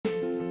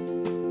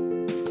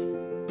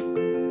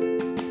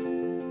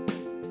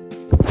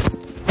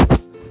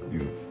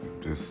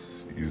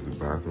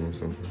bathroom or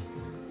something?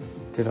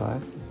 Did I?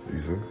 You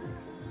said?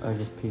 I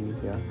just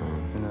peed, yeah.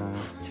 And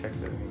checked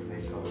the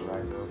thing, all the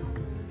rides are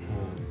open.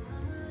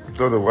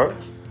 So the what?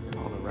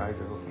 All the rides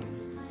are open.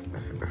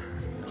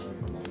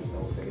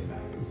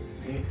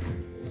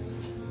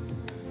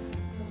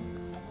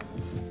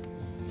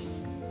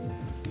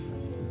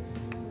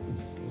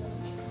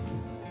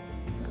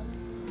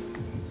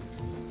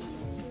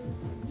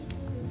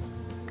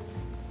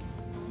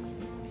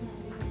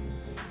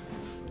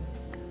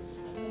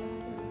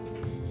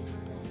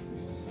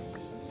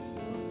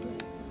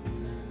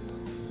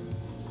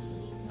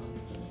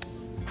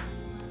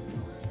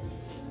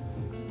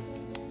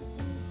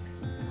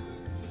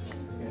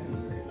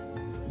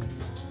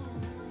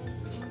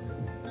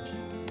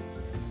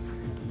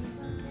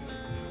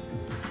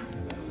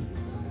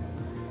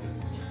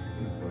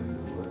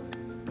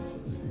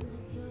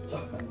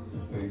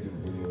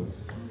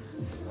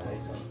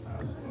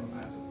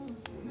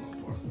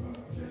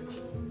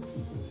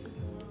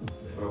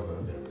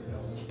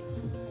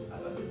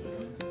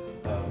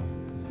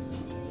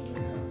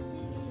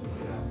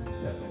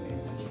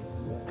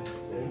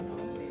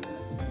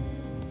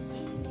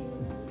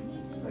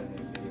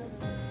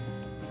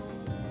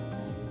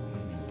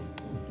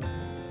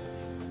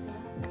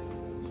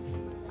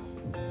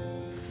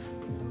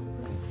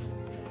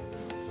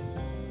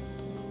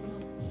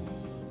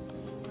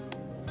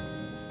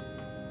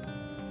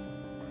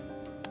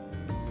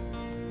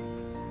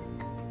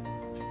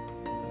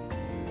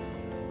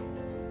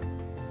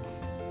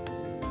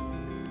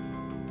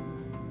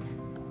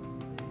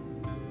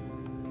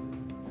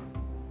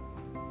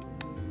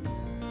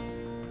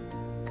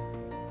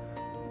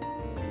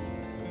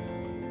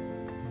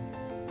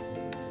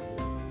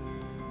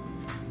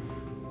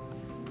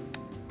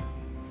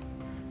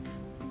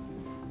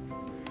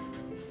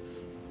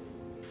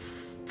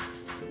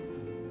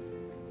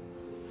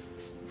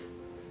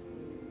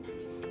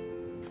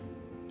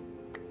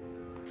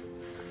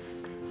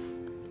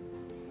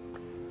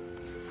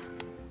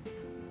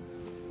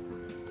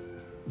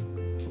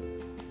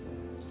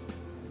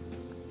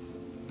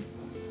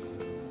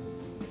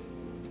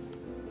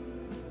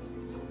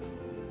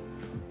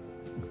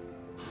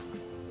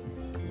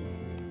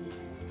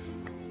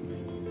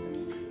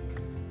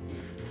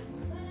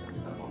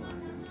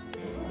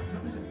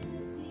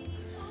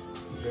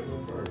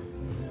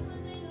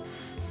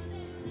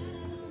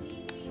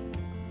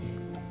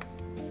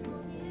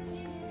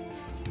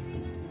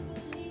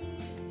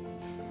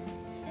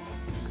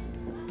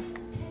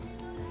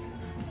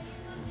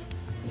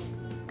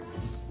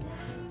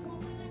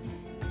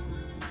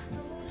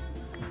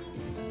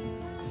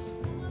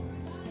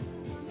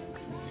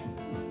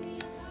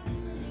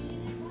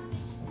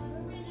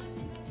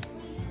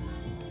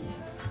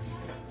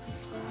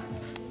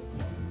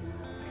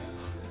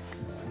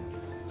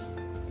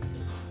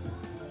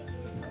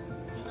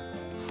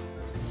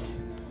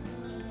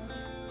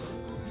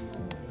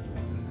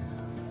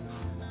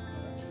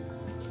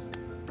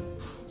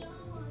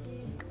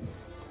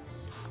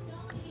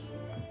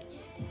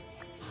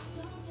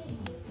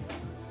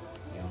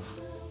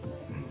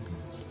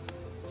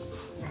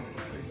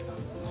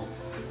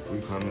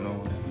 Coming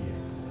on.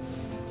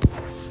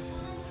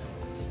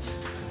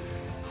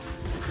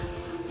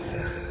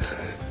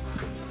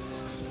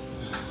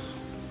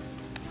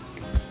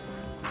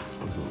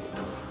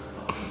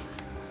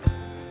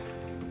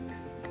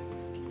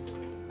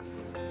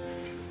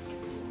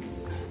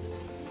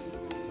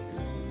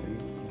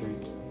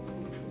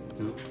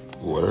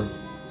 Water.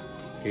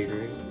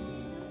 Gatorade.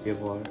 You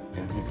have water?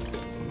 Yeah.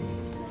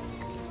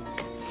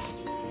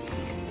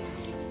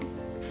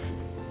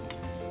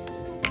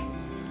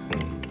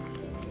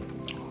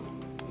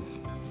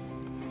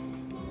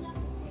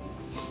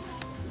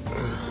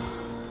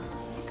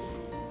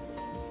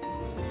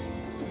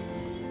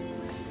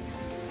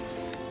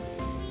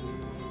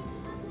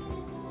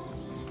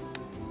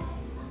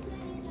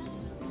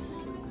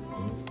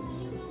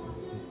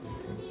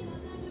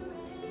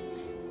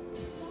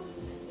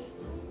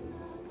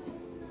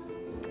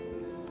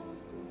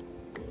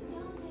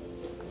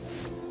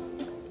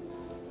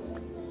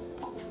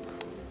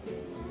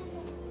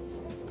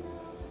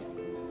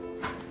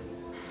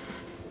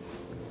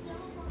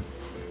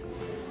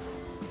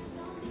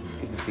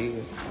 See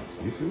it.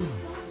 You too.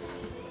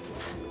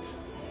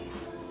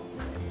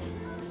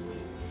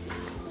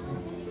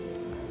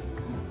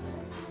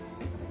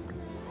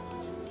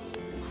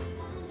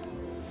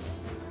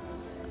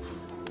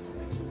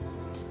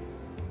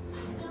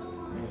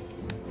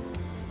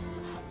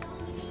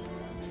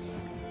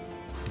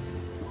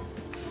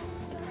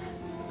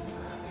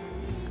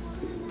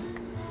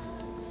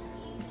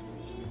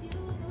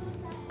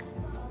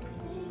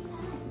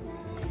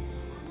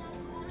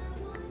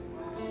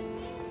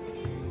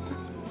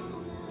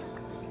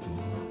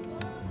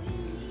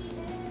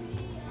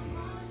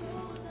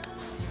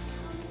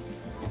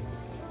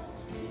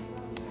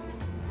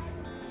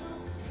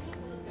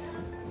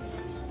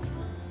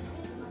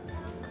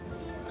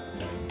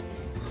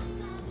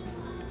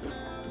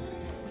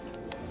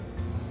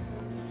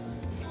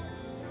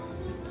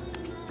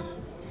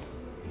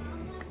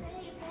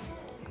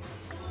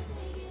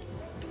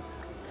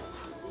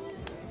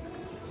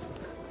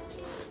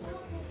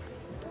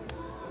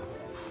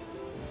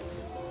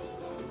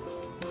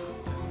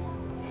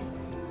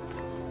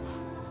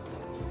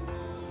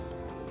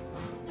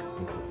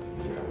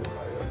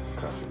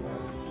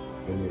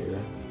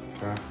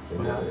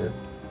 In your ear?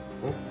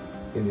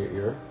 In your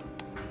ear?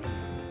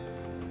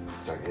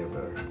 So I can hear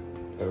better.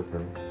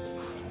 Okay.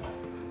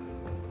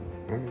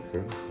 That makes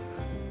sense.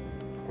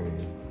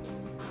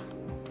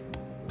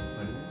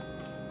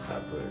 I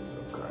put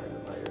some kind in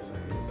my ear so I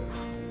can hear better.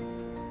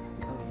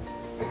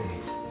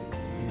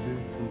 You do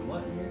some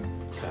what here?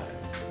 Cotton.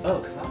 Oh,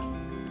 cotton.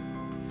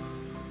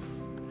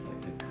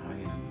 Like the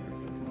cayenne or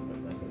something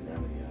like that.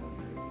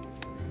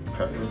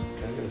 Cotton.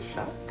 Can I get a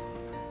shot?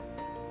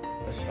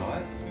 A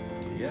shot?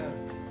 Yeah.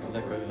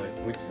 Like really like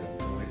which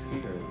whiskey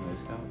or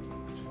mezcal?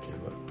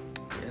 Tequila.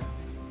 Yeah.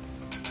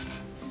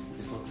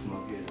 Just don't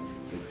smoke it.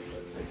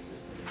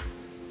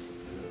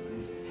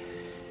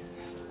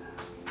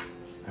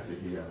 I think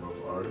you got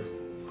both artists.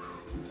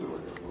 You took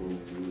like a whole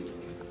food.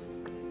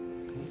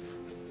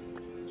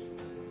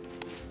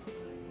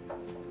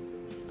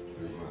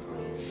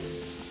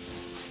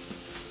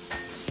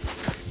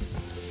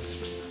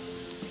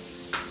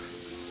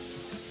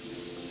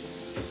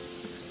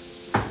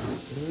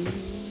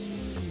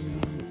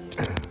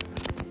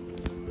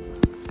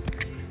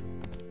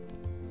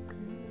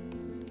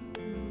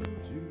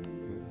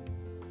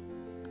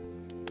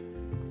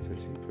 So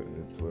she putting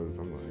his clothes.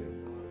 I'm like.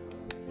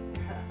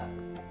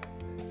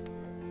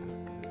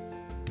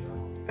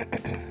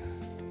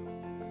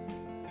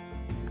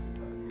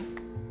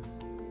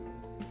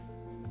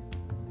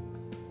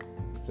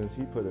 Since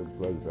he put in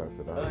plugs, I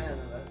said, Oh yeah,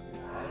 no, that's good.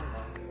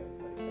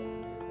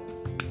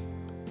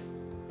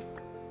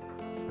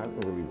 I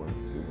don't really want to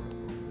do much.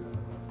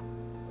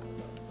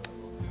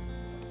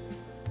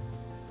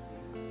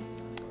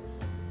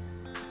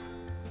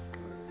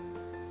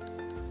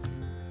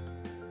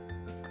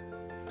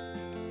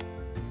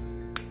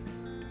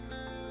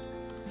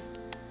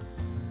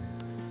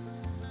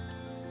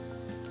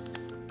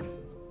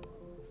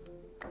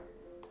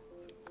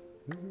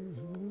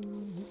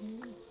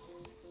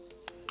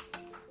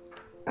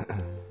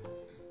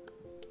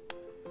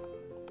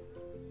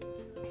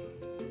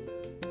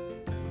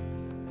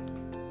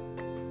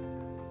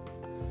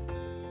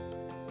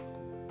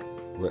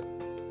 What?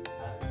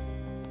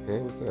 Hey,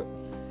 what's up?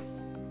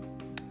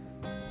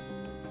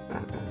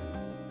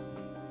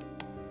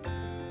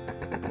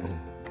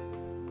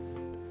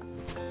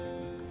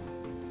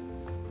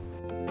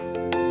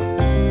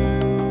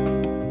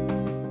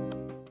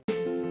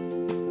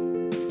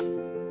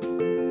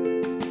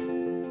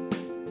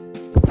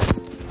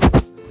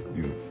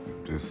 You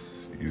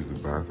just used the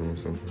bathroom or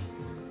something?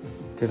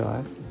 Did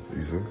I?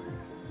 You said?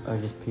 I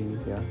just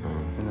peed, yeah.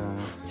 And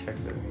check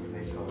the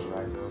make sure all the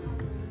rides are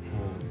open.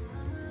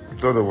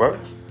 So the what?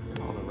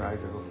 All the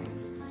rides are open.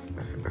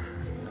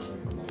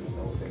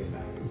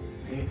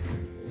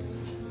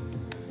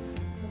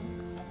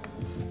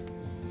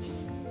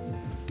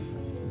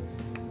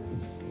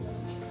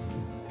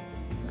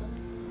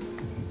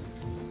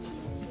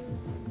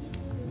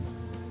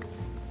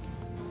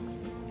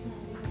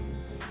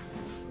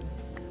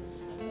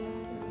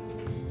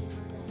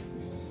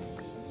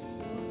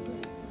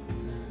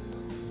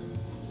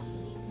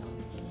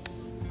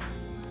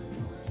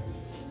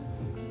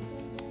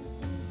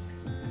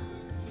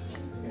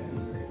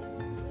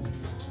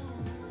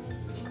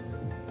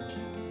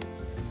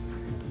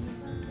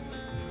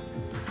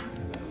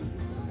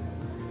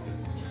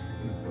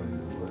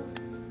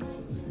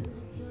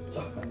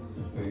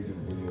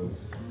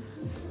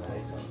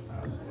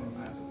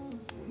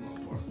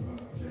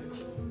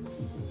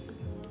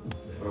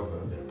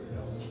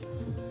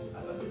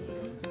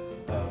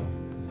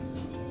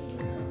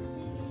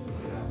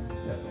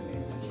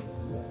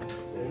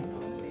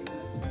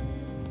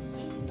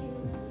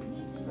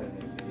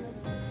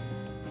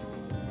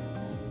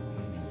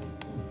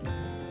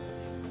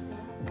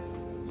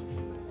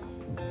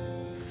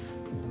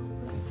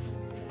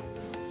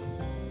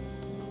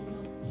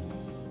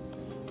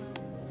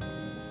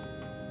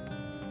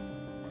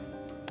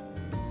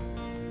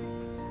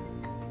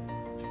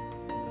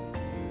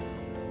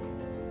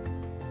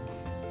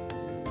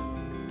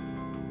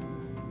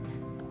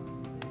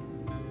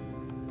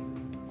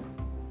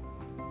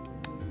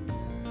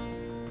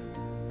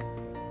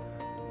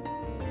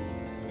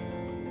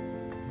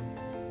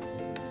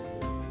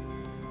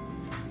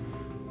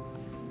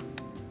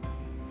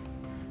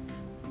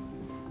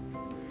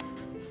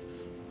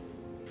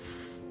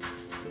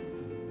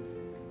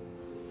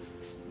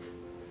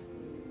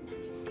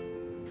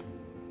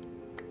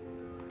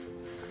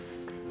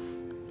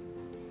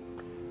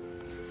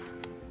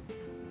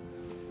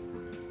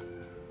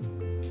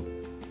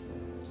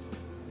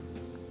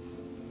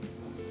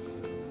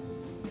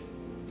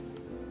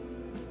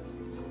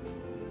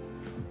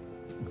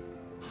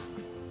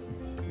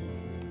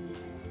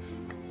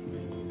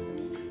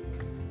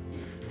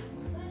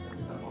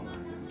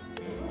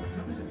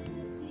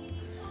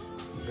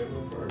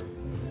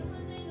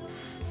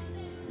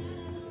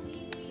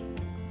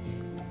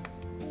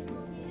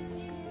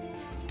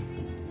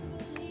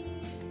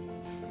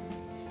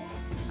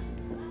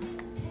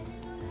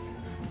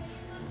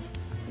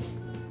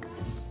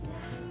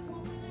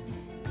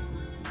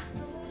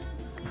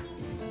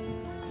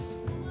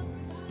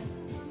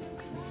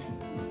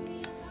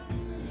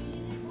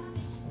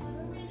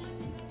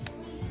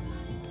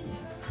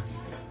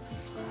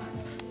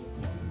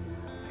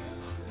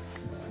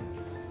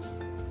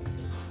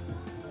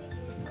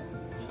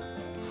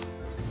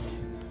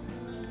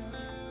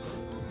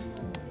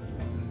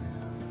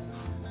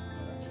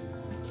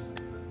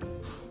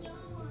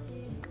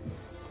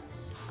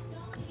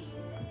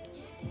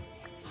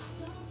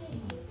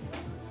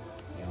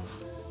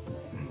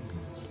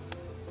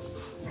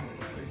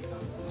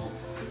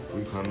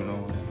 comment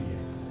on.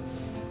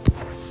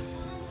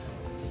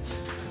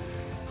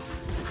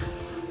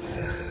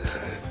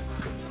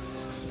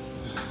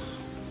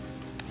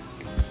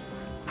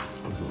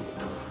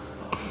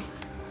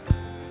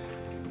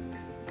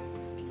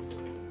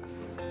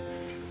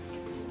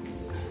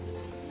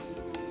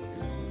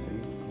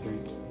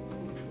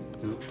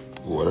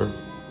 Water.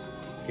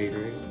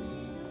 Gatorade.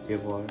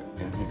 Give water.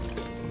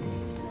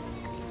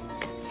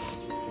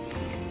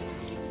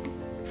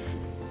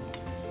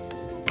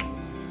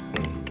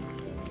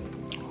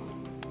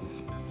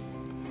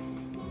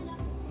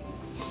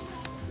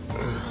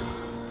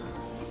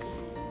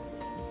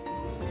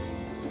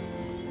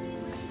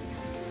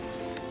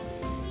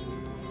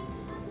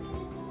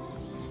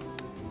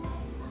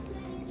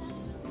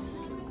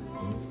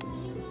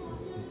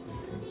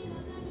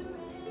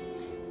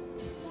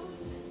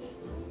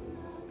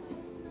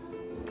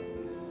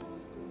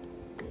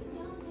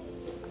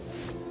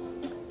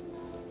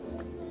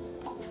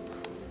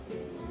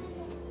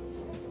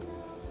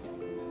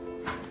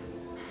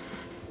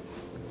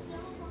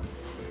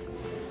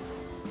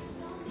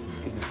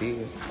 Good to see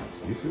you.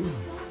 You too.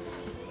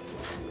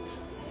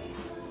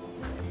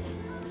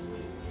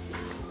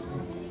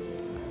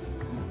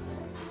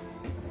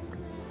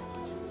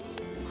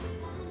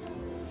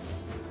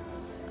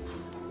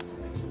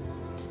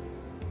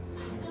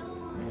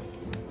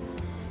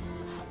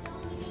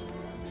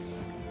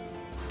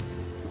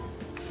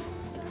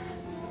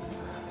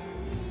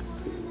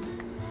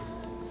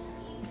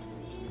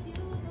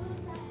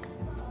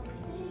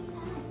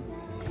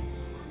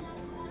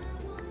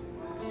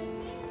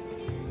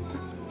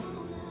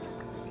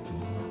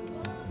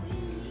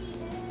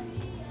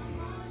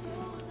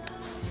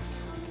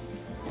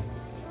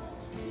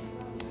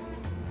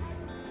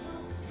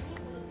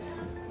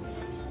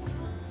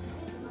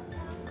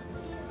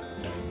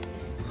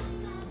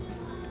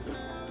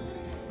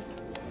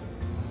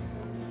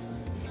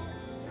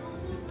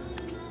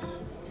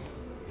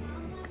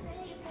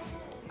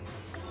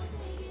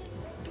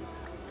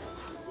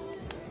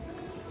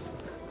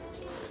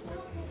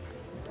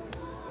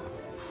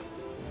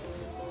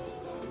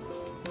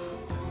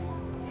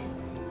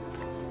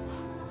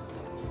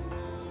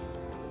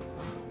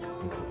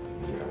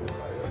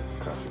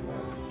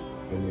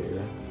 In your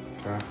ear?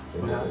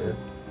 In your ear?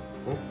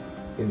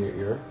 In your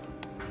ear?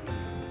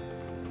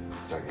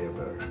 So I get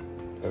better.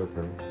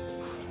 Open.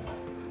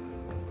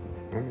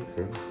 That makes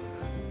sense.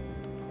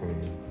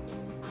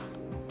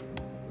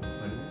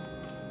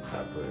 I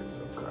put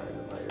some kind in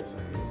my ear so I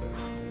get better.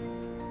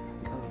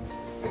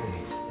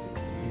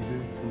 You do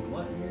some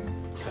what here?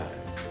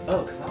 Cotton.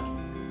 Oh, cotton.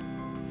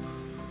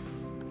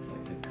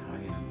 Like the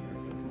cayenne or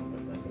something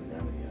like that.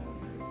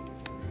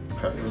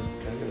 Can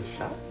I get a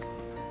shot?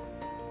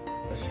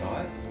 A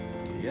shot?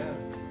 Yeah.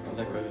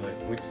 I really like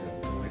which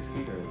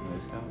whiskey or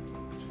mezcal?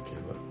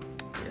 Tequila.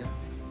 Yeah.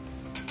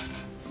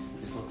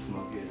 It's not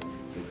smoky.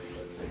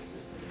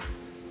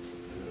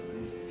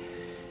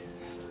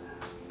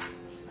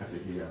 I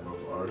think you got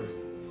both artists.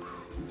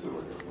 You took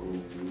like a whole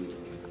food.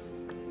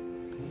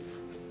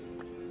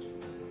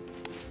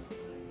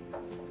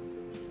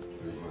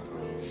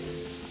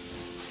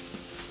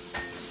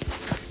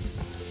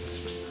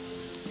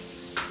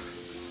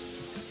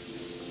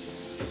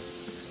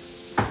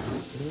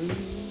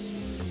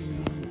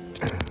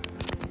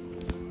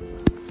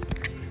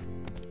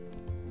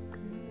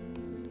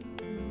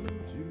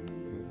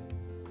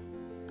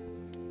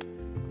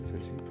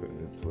 Since you putting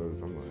in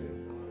clothes, I'm like,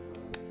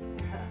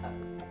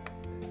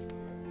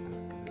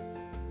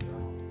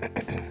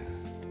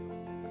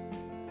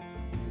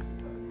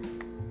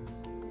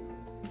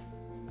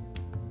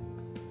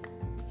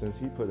 since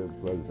he put in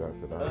plugs, I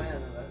said, Oh, yeah,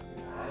 no, that's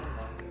good.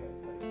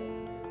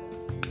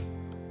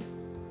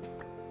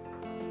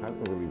 I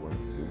don't really want to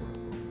do much.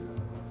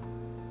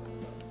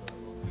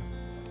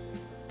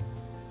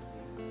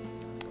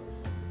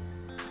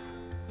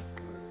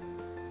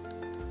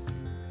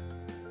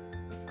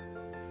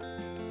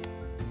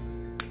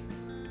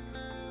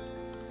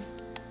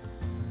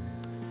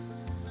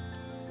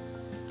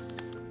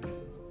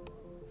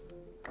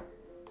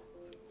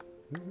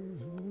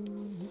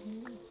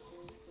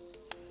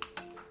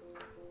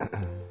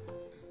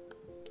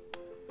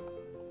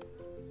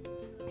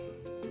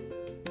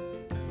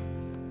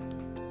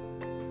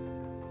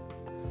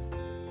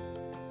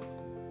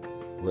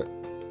 What?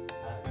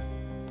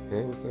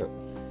 Hey, what's up?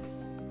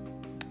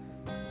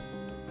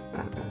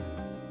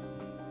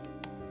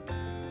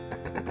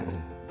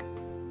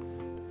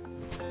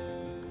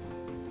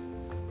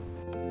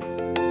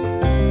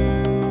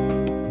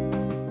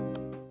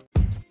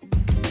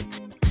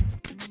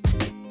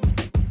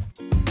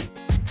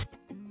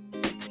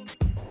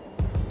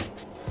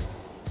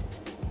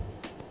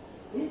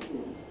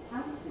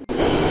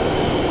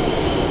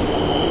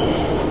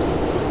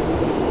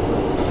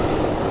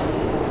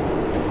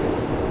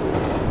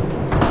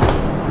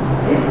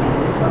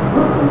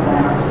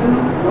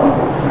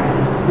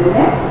 The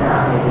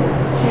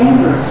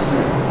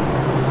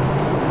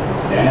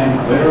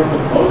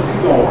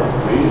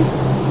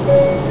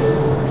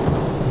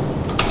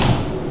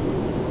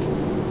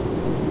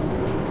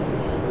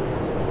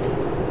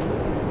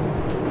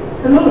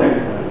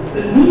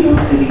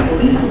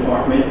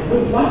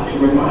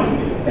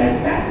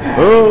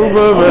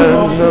over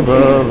and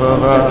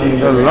above,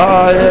 and a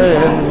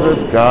lion in the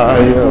sky,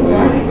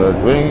 in the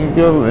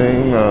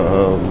twinkling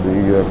of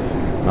the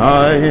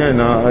eye,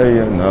 and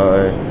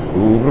I,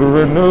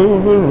 over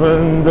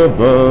and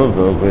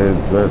above,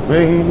 with the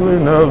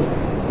twinkling of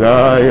the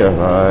sky,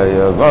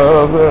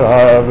 above the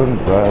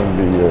heavens and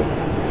the earth.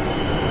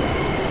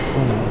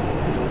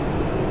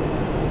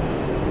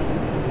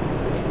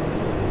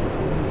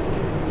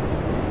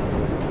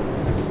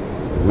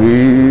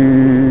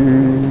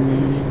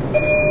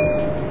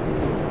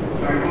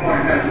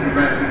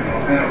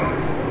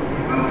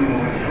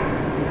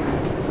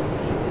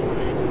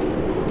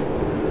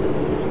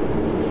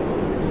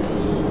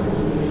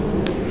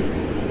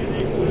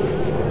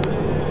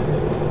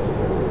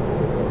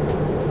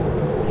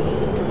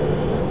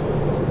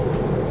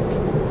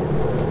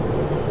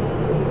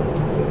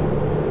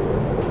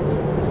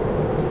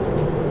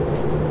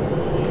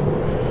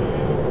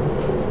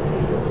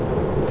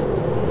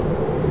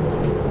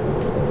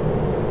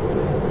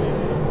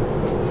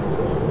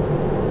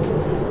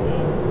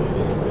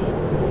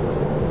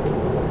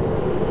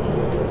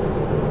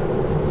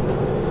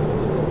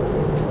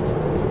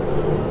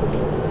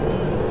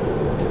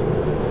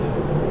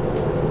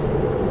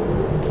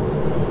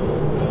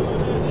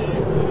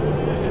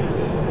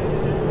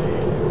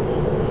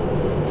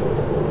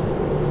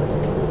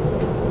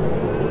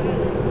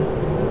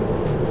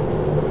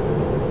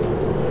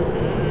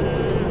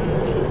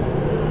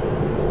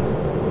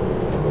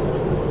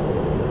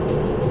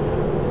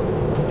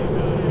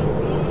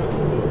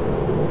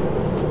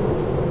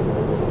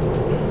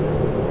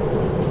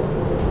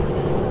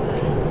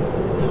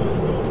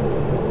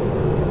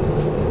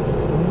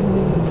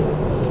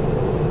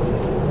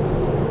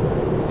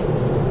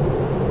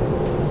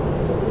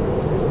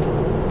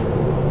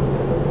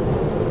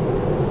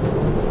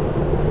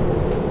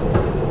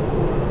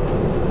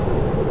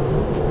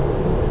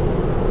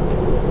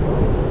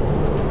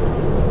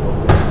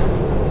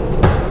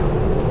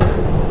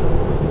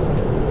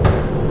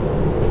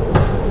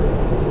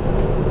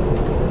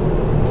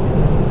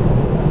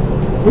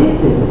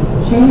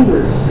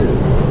 Chambers Street.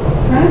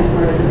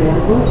 Transfer is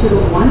available to the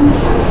 1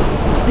 train.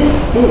 This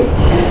is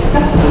an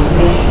accessible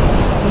station.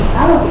 The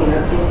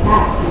elevator is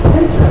at the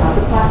center of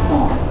the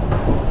platform.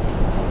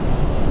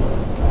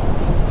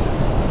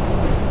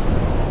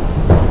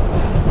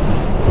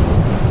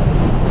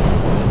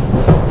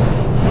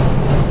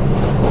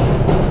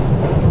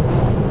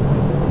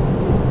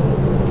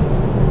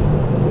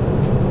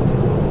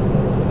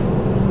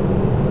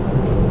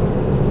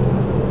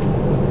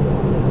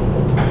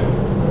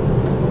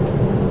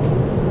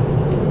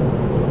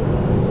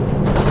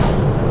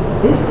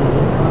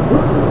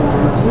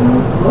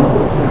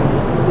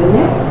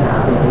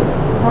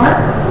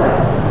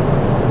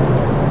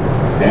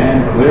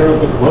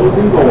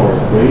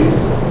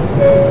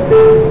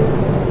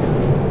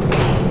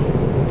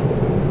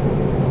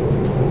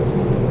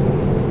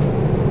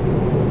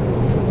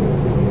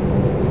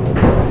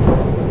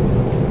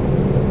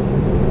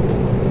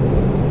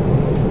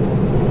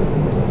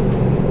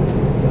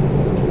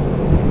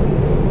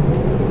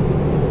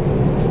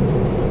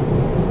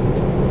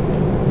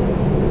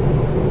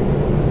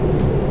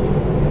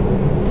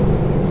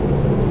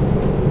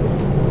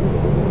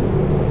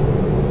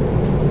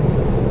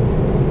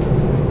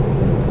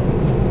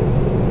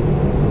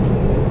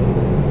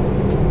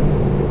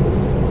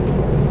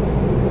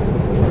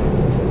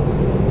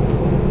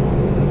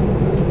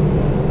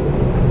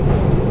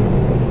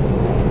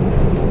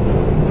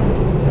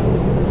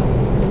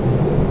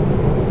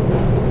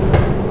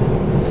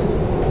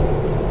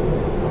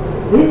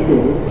 This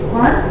is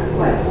Park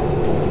Place.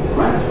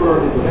 Transfer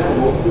is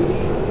available to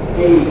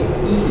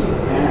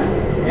AEM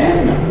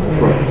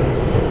train.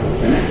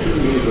 Connection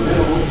is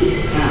available to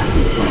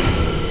Active train.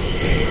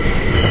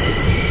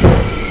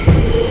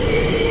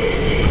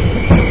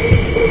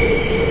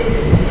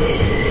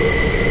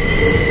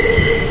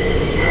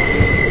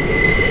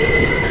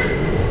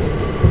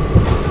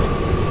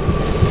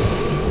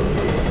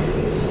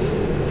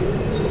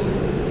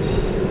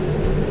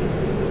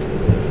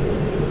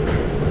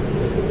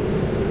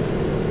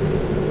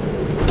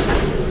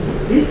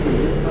 This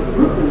is a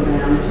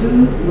Brooklyn-bound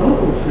 2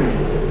 local train.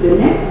 The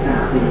next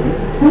stop is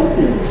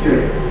Fulton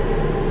Street.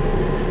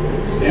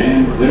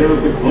 Stand clear of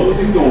the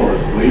closing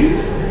doors, please.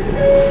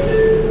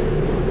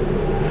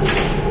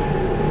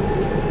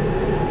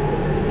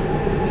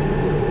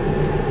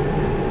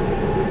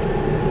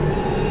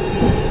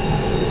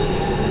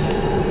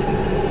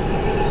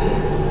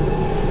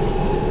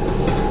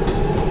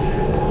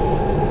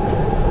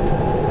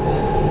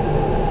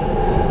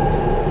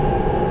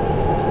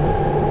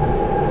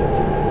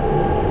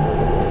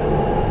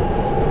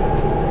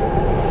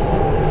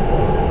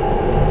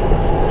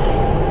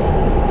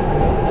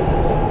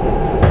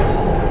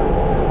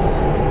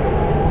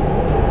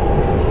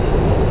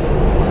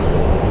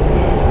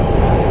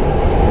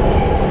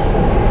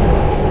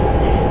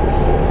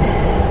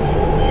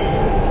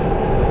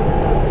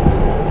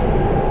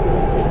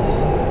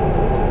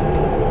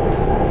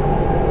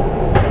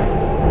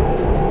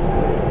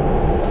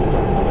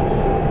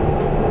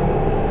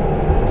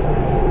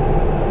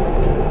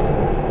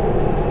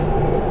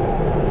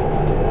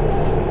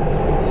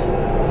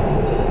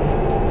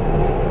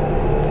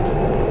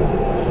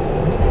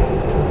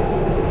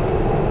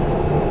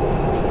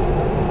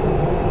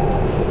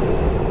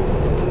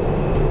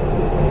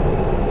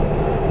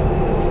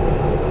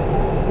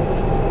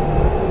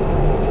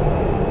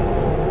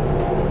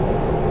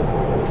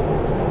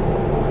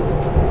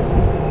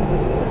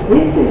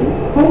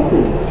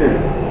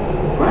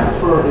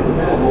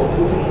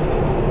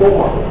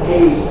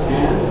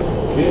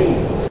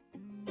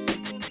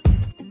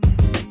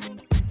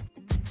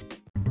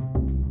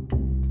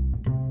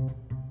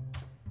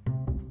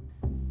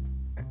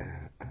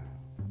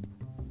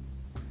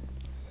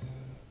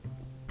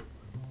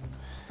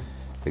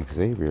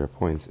 Xavier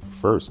appoints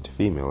first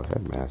female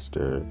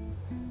headmaster,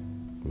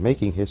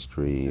 making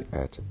history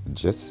at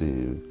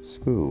Jetsu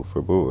School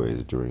for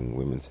Boys during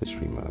Women's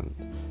History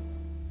Month.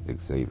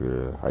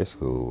 Xavier High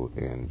School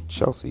in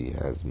Chelsea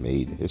has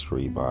made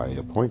history by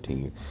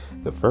appointing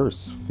the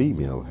first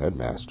female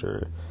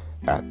headmaster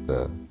at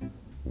the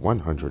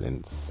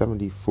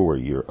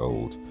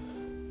 174-year-old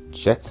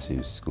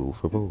Jetsu School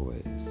for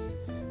Boys.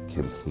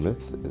 Kim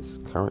Smith is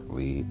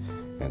currently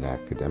an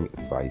academic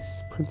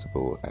vice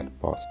principal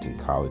at Boston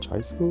College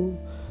High School,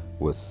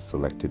 was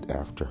selected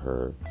after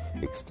her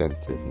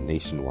extensive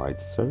nationwide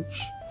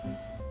search,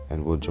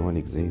 and will join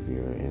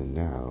Xavier in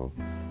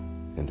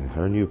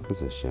her new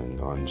position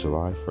on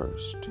July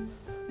 1st,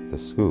 the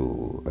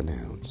school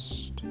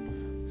announced.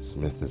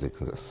 Smith is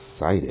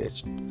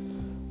excited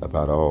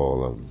about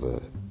all of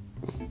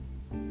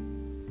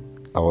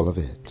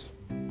it,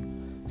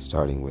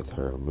 starting with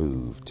her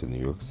move to New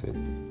York City.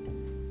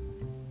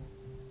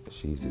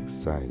 She's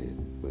excited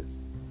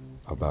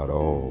about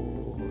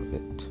all of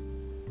it,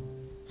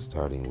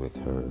 starting with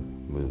her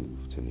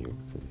move to New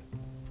York City.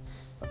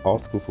 All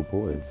school for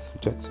boys,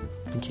 Jetsu.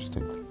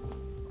 Interesting.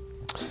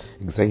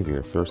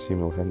 Xavier, first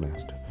female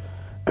headmaster.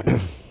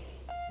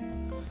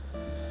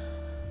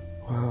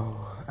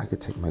 Well, I could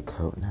take my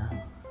coat now.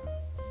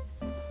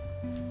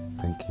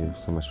 Thank you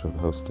so much for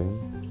hosting.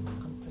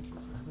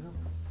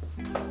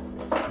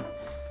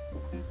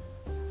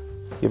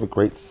 You have a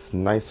great,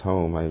 nice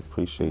home. I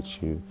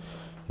appreciate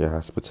your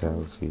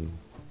hospitality.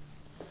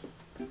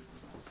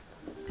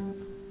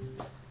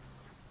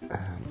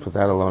 And for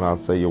that alone, I'll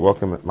say you're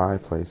welcome at my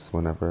place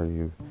whenever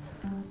you're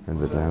in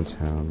the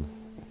downtown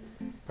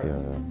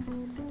area.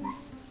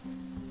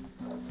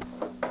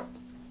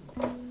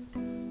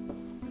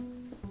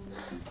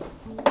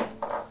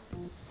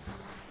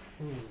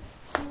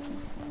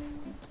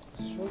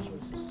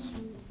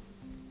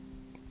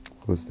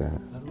 What's that?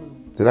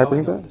 Did I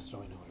bring that?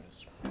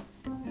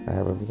 I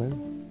have everything?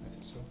 I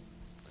think so.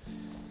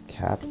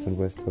 Caps and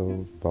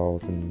whistles,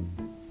 balls and...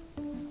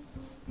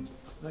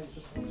 No, you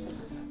just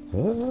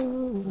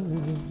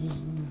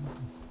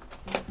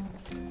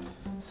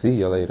See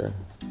you later.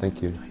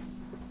 Thank you.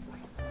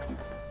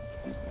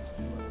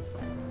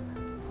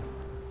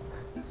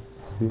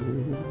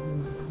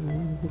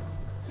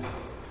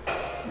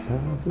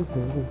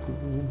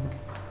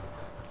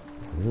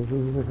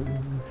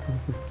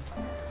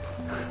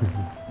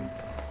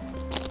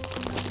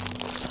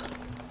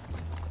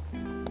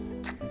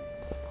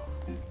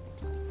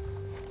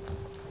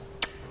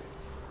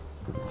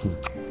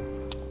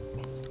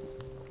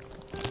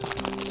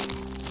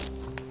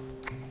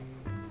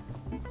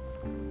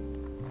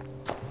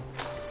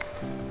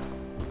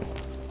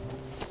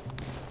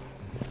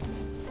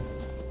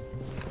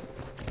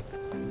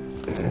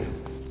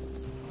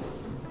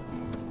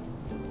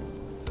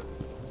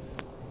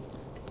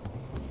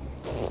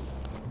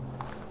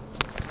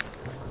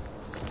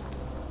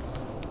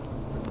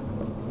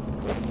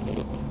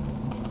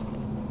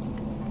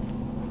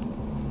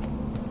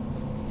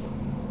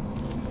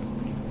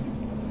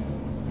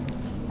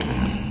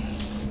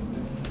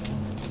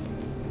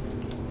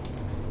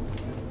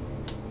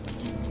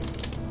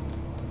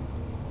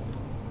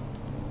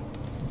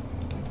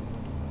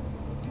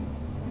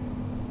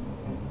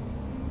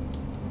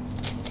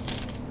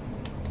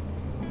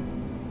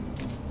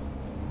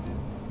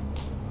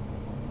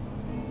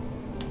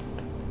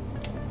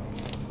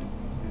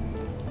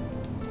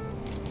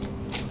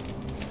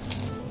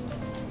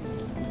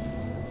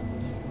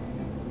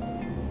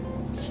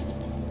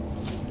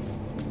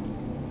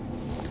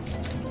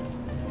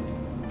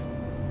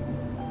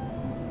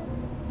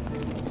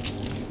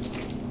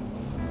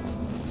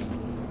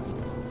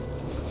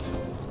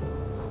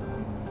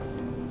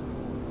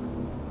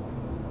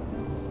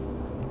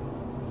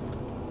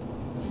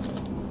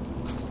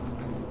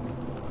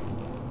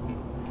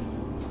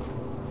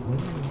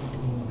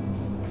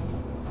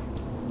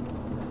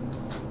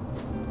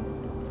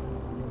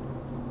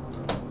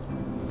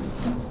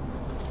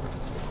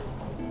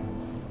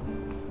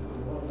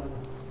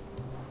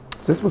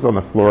 This was on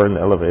the floor in the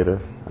elevator.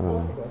 I don't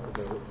know.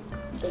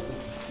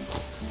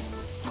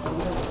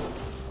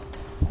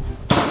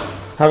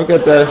 Have a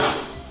good day.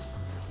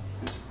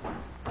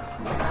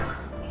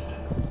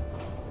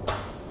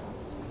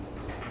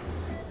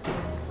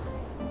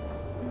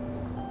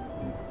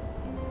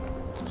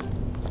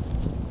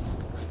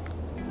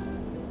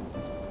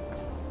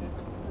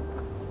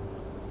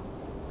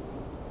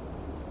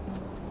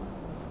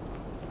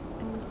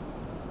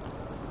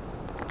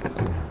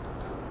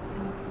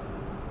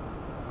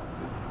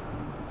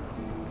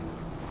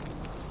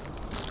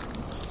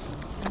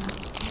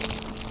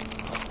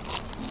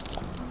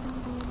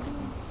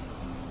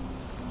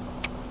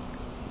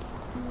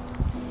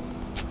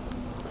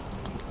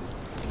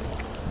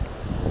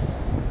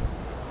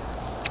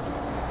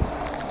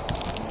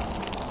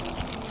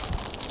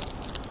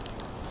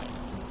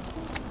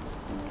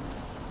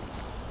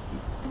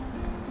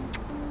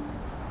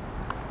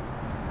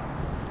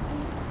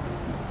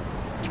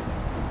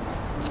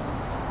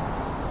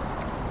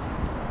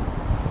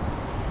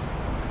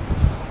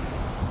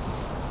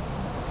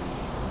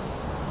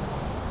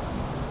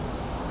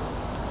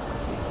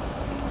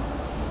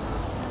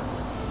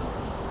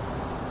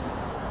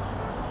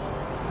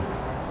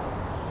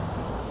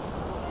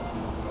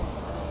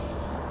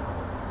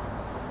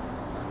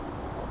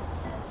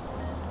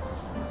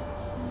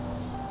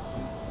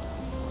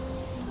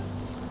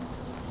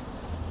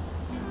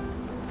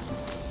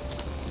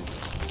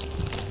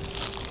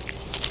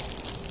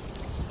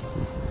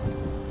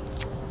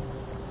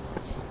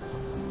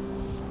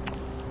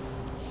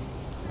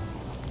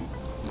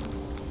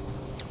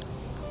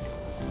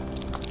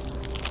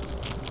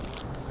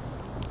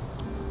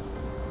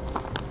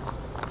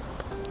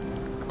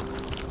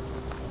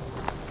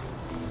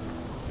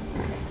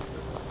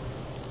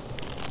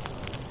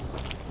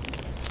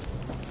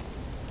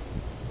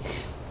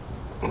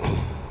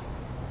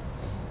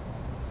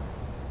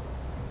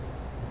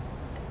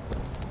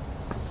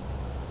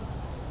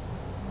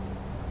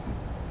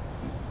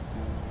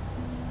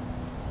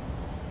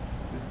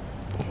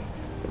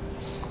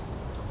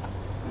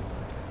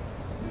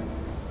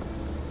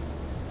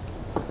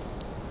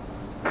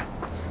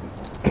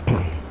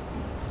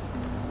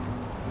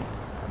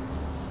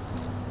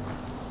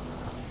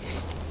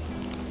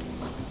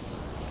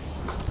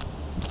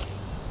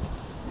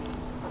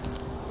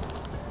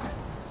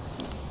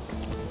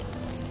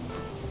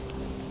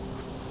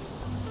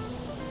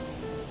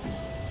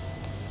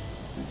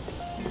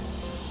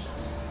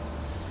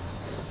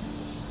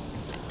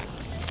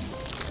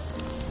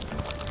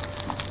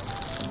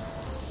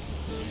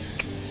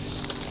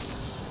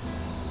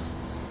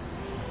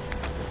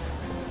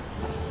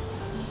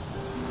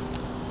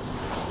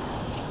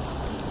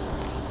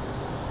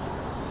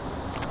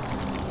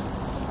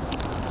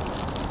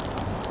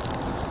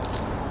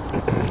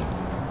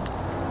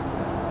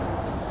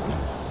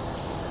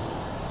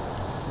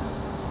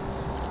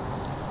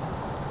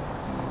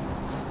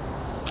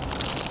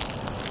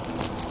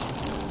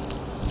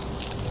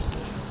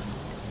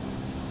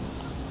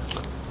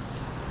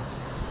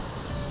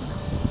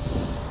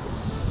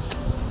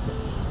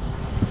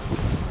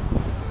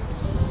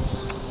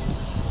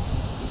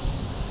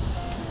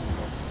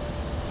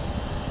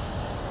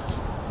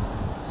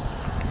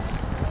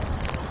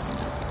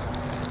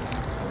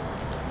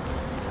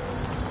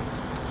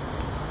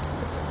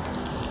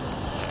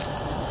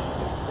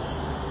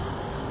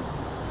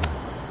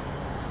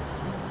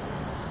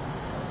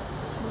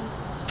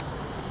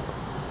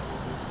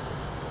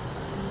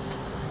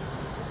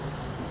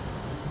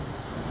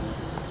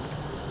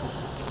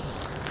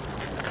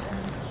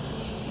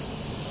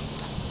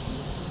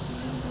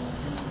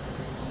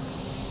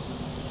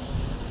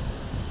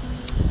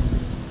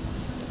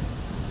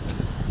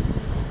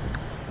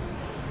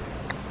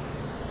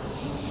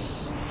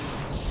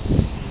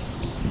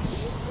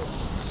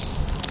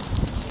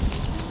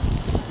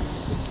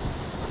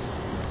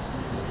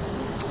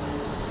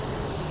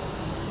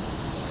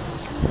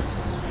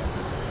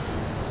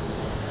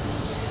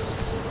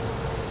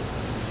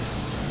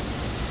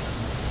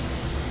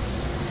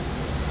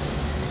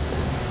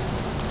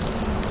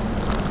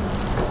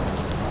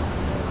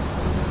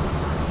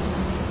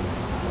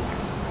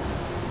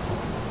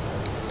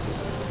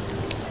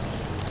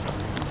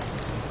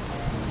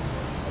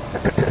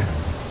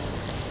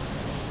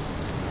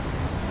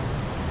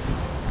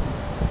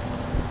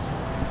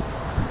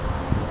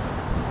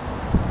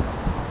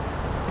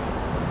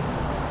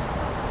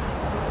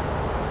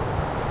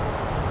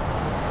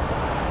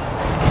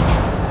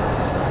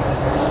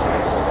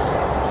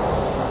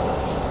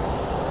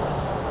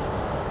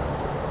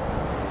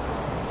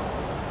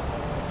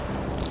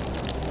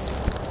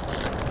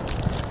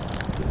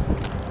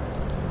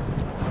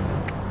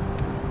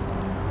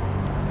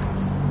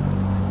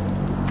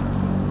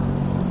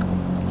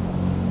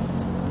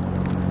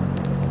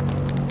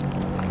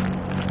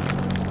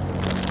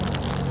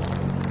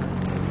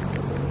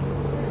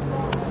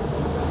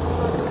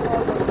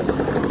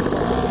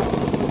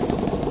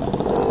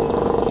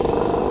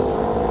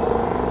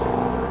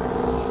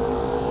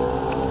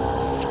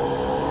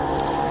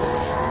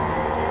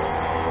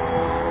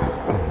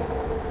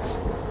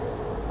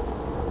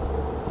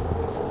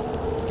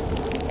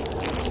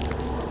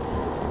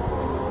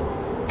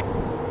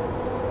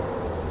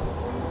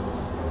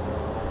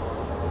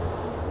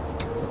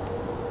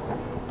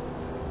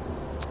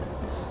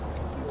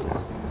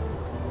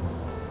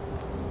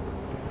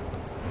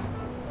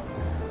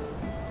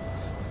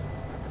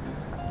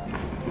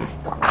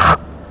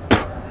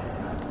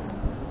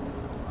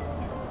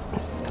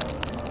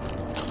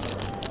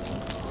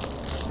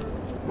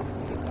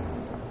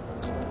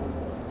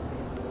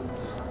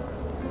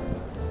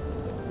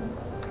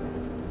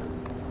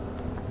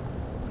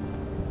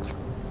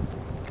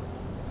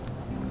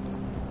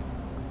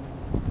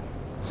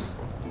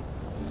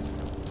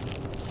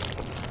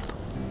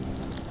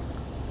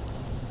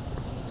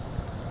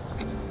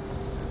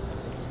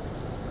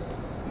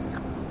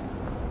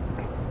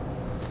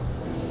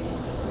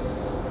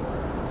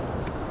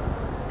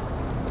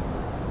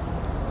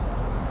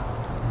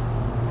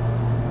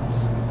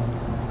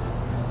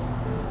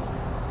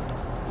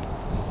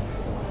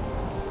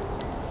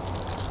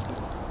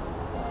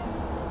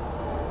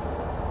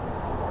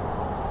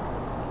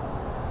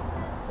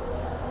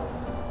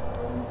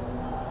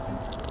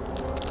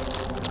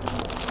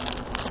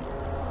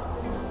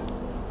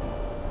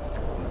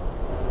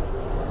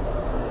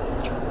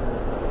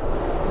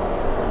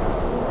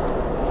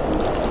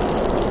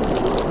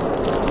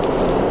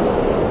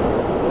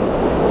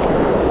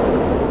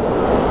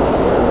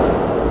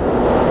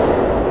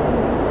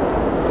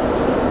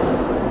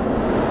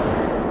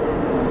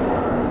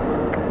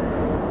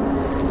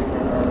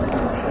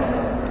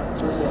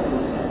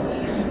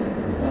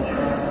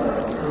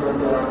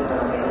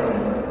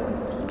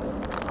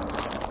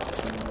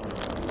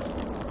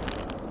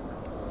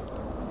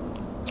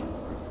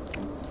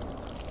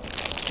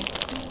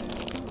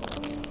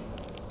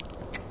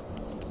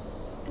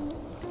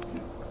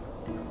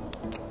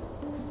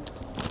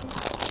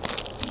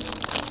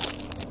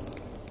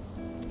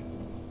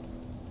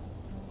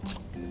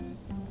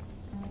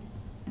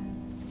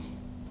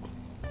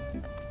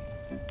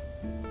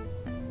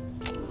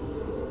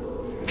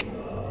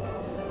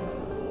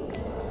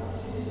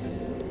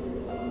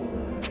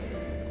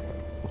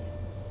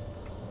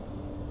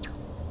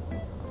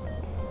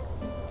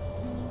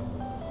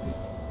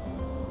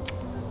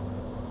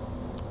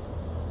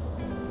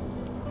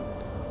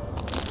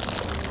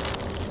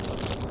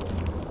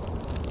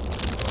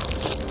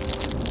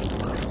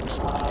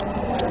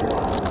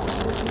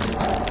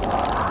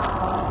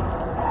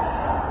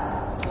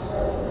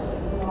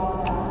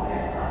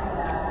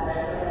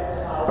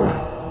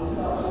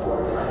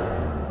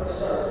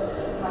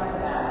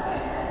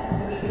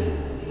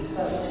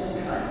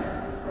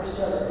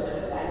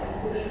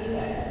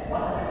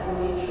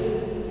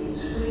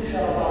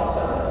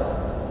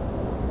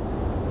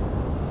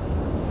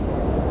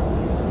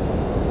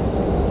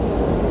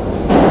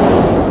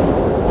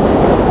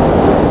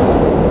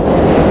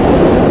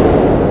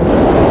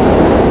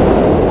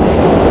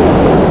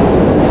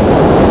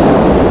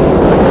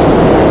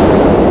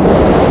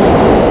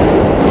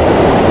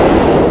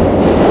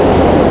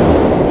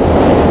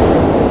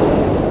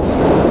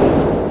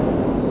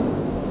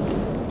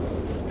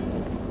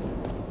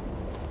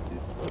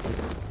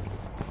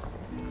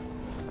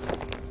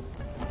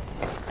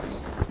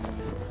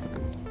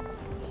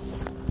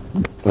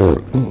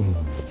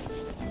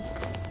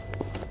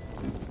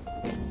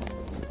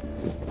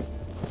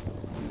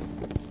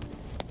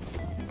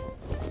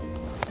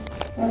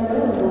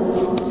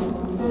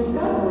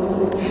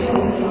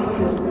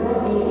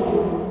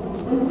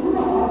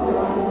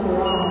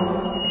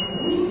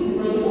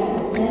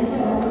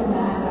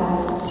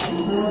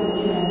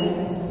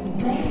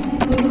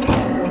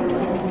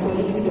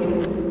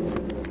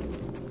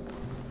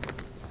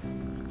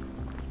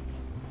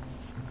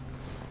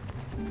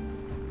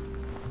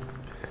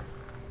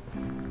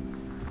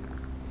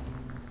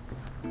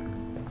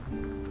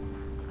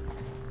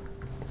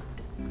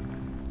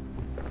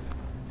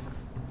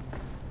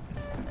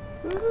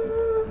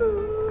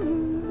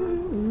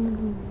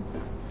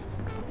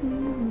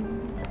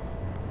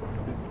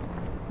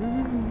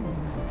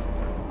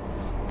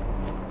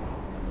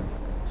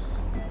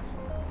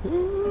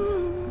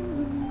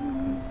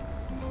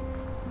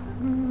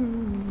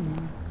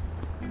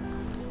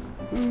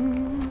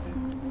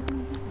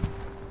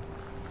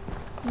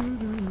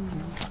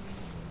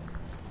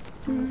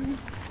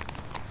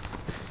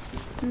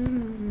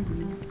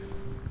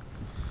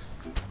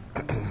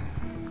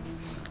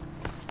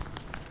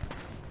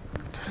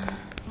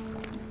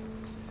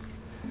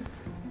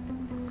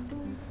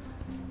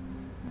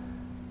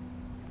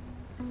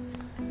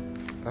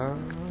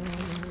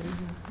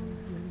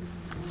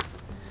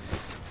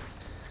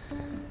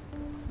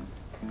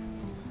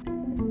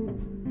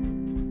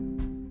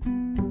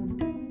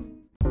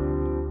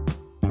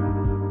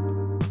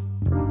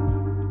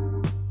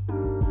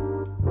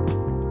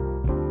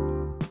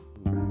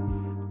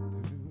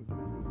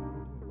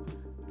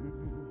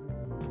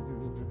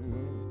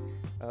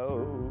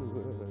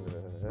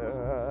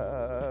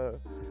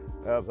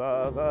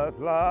 Above us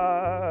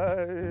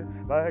lie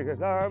like a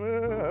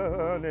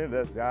diamond in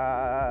the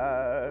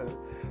sky.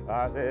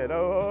 I said,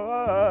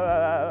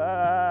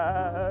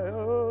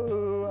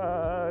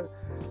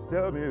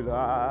 tell me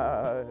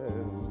why.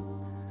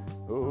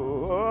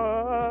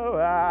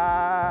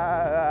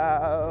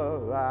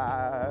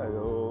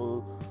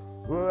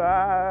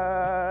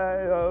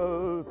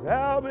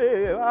 Tell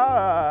me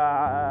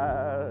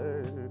why.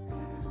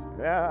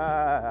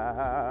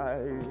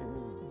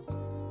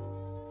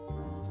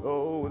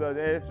 Oh, the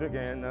district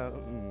and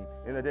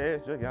in the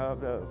district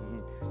of the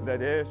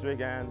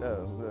district and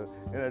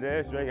in the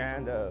district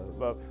and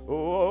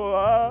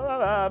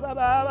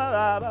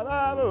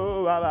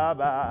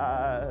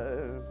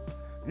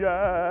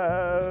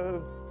yeah.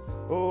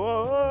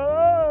 Oh,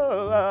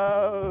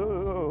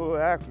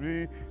 ask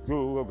me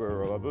to a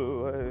girl, a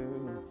boy.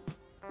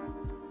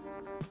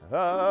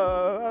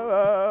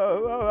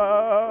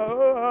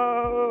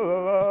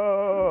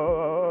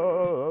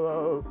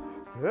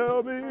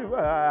 Tell me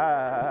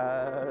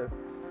why.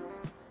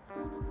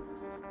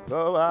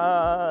 Oh,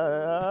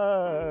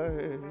 I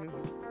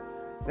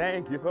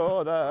thank you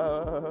for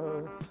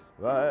the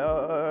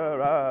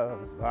fire of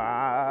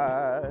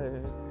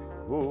fire.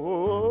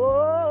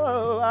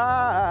 Oh,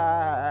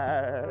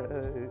 I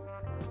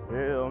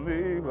tell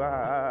me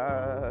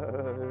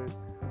why.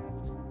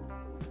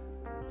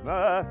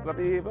 Must the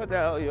people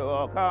tell you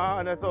all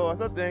kind of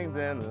sorts of things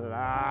in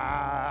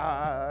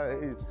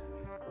life?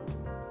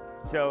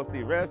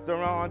 Chelsea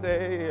restaurant,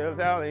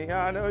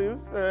 Italiano, you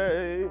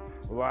say.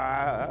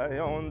 Why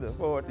on the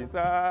 40th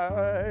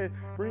side?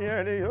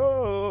 Brienne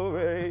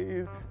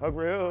always a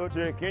grilled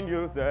chicken,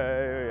 you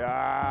say.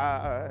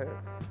 I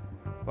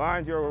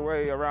find your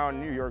way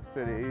around New York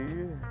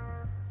City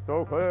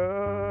so clear.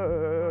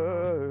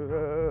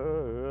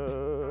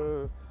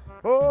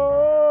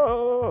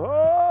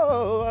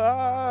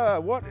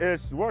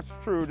 What's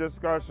true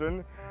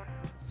discussion?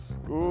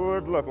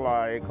 Good look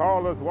like.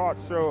 Callers watch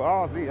show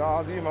Ozzy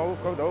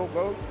Moko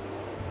Doko.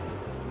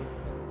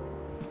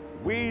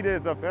 Weed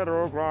is a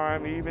federal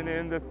crime even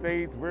in the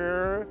states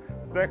where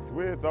sex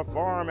with the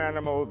farm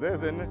animals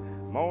isn't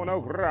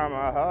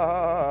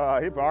monogramma.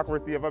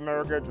 Hypocrisy of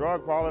America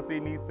drug policy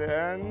needs to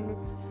end.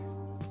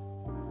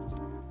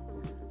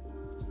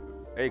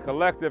 A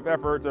collective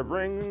effort to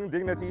bring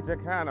dignity to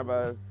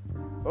cannabis.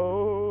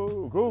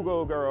 Oh,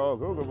 Google girl,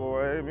 Google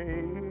boy,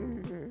 me.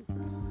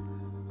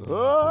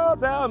 Oh,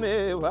 tell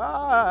me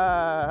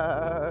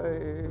why.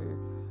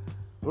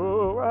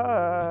 Oh,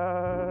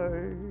 why?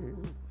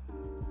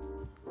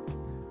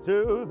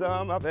 Choose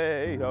on my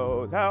face.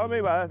 Oh, tell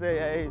me why.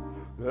 Say,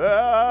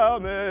 tell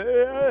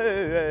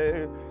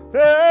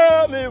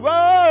me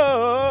why.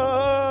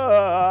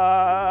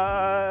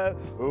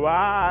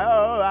 Why,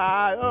 oh,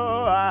 why,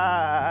 oh,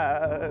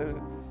 why.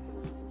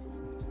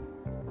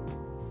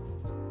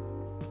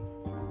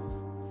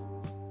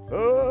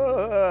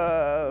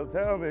 Oh,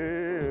 tell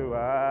me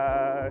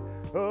why,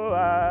 oh,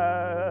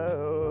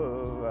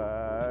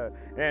 why,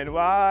 and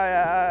why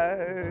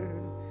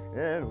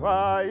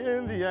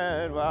in the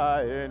end,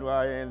 why in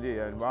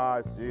the end,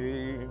 why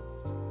see?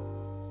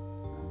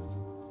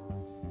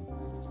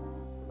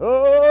 Oh,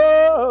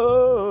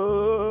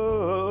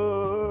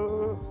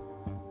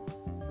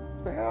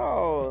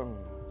 hell.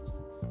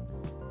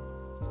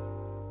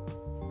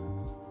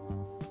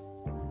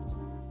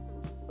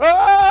 Oh,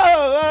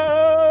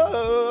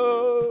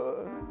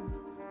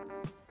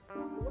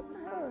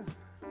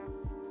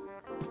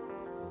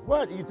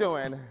 what you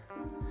doing?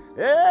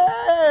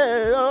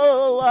 Hey,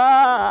 oh, why?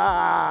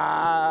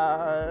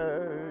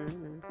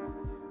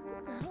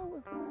 What the hell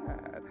was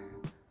that?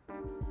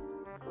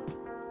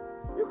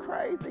 You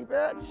crazy,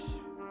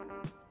 bitch.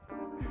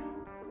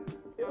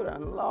 You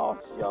done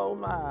lost your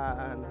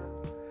mind.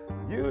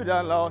 You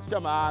done lost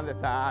your mind this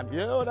time.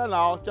 You done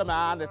lost your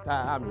mind this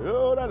time.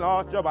 You done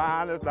lost your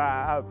mind this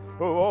time.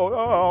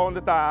 Oh,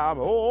 this time.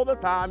 All the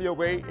time you're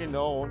waiting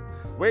on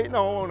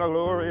a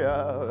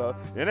Gloria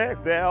in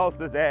excels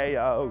today.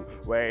 Oh,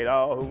 wait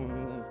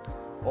on.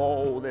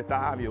 All this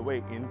time you're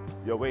waiting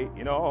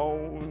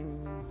on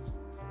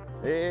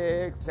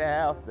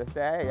excels to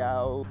stay.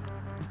 Oh.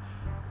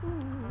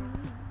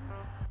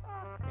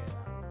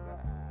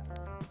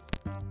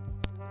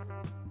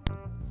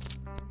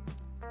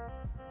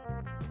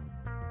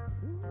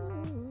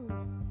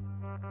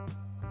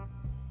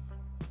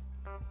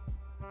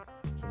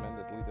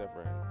 Tremendously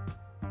different.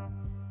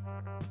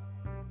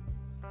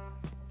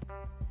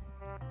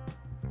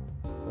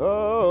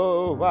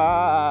 Oh, why?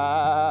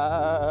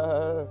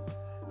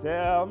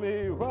 Tell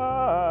me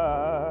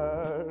why?